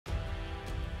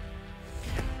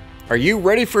Are you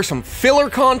ready for some filler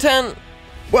content?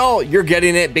 Well, you're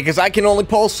getting it because I can only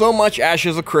pull so much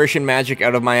Ashes of Creation magic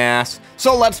out of my ass.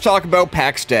 So let's talk about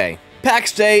Pax Dei.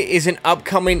 Pax Dei is an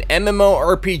upcoming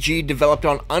MMORPG developed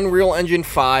on Unreal Engine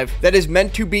 5 that is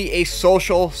meant to be a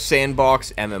social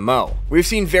sandbox MMO. We've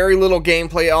seen very little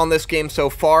gameplay on this game so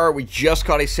far. We just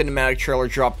got a cinematic trailer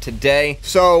dropped today,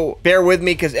 so bear with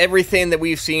me because everything that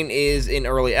we've seen is in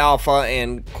early alpha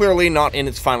and clearly not in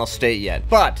its final state yet.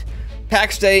 But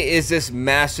Pax Dei is this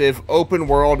massive open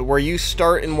world where you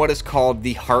start in what is called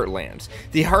the Heartlands.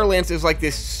 The Heartlands is like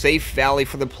this safe valley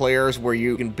for the players where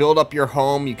you can build up your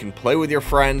home, you can play with your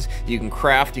friends, you can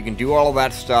craft, you can do all of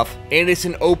that stuff, and it's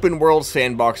an open world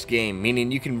sandbox game,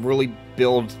 meaning you can really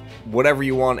build whatever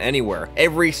you want anywhere.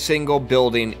 Every single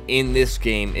building in this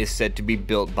game is said to be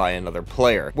built by another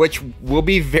player, which will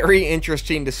be very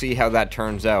interesting to see how that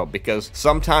turns out, because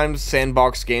sometimes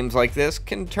sandbox games like this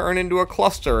can turn into a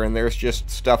cluster and there's just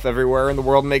stuff everywhere and the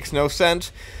world makes no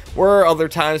sense, where other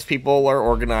times people are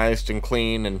organized and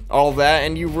clean and all that,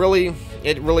 and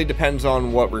it really depends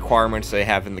on what requirements they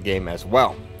have in the game as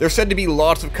well. There's said to be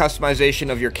lots of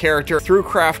customization of your character through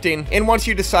crafting, and once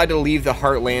you decide to leave the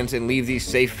Heartlands and leave these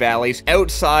safe valleys,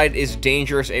 outside is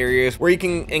dangerous areas where you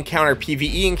can encounter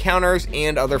PvE encounters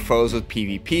and other foes with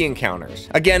PvP encounters.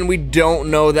 Again, we don't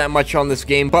know that much on this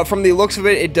game, but from the looks of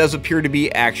it, it does appear to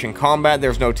be action combat.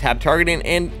 There's no tab targeting,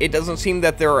 and it doesn't seem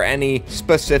that there are any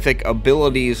specific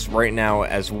abilities right now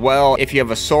as well. If you have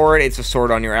a sword, it's a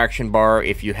sword on your action bar.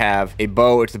 If you have a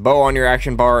bow, it's a bow on your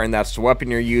action bar, and that's the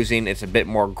weapon you're using. It's a bit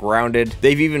more grounded.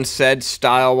 They've even said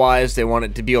style-wise they want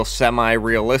it to be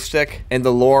semi-realistic, and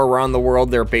the lore around the world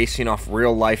they're basing off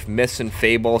real-life myths and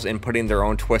fables and putting their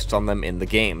own twist on them in the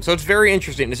game. So it's very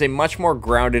interesting. It's a much more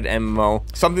grounded MMO,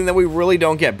 something that we really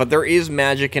don't get, but there is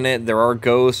magic in it. There are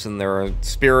ghosts and there are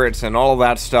spirits and all of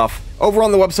that stuff. Over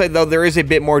on the website, though, there is a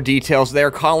bit more details.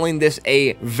 They're calling this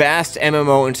a vast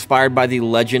MMO inspired by the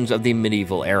legends of the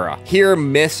medieval era. Here,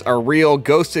 myths are real,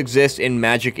 ghosts exist, and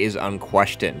magic is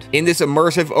unquestioned. In this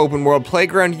immersive open-world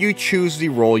playground, you choose the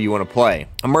role you want to play.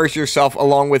 Immerse yourself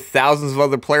along with thousands of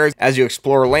other players as you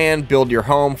explore land, build your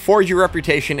home, forge your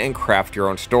reputation, and craft your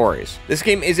own stories. This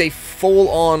game is a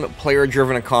full-on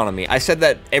player-driven economy. I said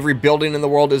that every building in the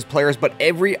world is players, but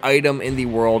every item in the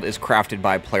world is crafted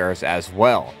by players as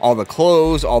well. All the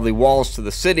clothes, all the walls to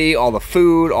the city, all the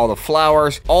food, all the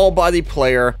flowers, all by the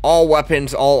player, all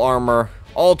weapons, all armor,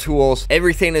 all tools,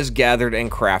 everything is gathered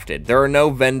and crafted. There are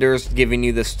no vendors giving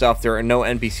you this stuff. There are no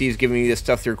NPCs giving you this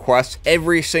stuff through quests.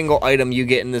 Every single item you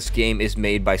get in this game is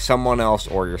made by someone else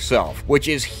or yourself, which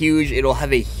is huge. It'll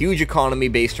have a huge economy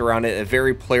based around it, a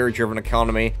very player-driven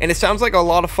economy, and it sounds like a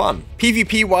lot of fun.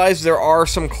 PvP-wise, there are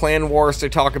some clan wars to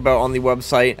talk about on the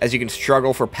website, as you can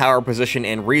struggle for power, position,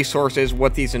 and resources.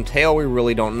 What these entail, we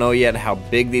really don't know yet. How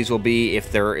big these will be,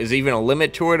 if there is even a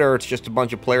limit to it, or it's just a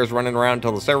bunch of players running around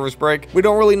until the servers break. We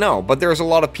don't really know, but there's a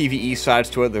lot of PvE sides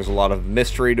to it. There's a lot of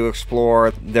mystery to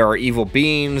explore. There are evil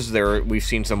beings. We've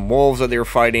seen some wolves that they're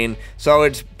fighting, so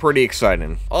it's pretty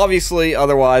exciting. Obviously,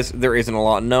 otherwise, there isn't a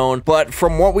lot known, but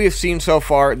from what we have seen so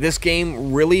far, this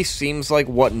game really seems like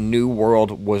what New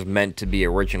World was meant to be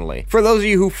originally. For those of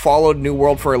you who followed New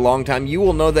World for a long time, you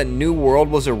will know that New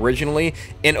World was originally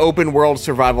an open world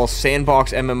survival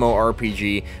sandbox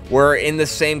MMORPG, where in the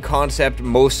same concept,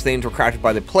 most things were crafted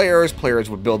by the players. Players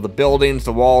would build the buildings,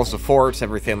 the walls, the forts,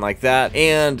 everything like that,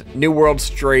 and New World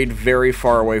strayed very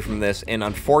far away from this, and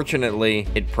unfortunately,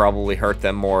 it probably hurt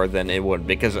them more than it would,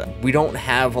 because we don't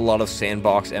have a lot of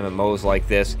sandbox MMOs like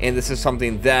this, and this is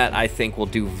something that I think will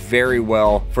do very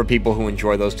well for people who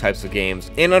enjoy those types of games,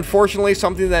 and unfortunately,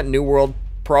 something that New World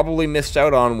probably missed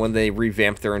out on when they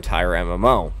revamped their entire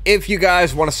MMO. If you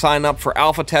guys want to sign up for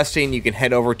alpha testing, you can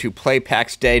head over to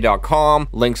playpaxday.com.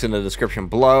 Links in the description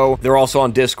below. They're also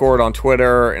on Discord, on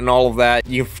Twitter, and all of that.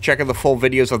 You can check out the full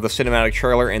videos of the cinematic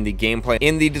trailer and the gameplay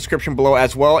in the description below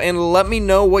as well, and let me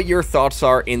know what your thoughts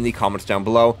are in the comments down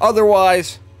below.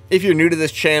 Otherwise, if you're new to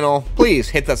this channel, please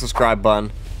hit that subscribe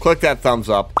button, click that thumbs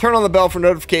up, turn on the bell for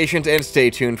notifications, and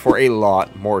stay tuned for a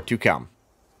lot more to come.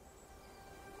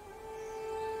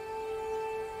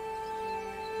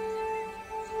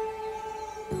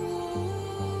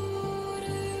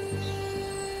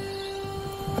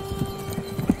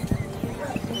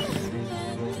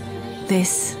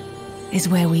 This is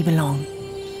where we belong,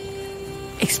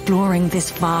 exploring this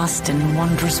vast and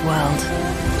wondrous world.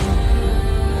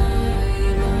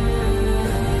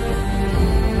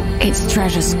 Its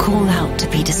treasures call out to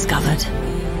be discovered.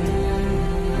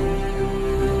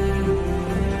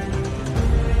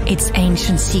 Its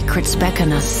ancient secrets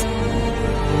beckon us,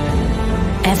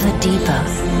 ever deeper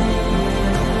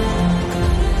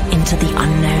into into the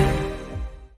unknown.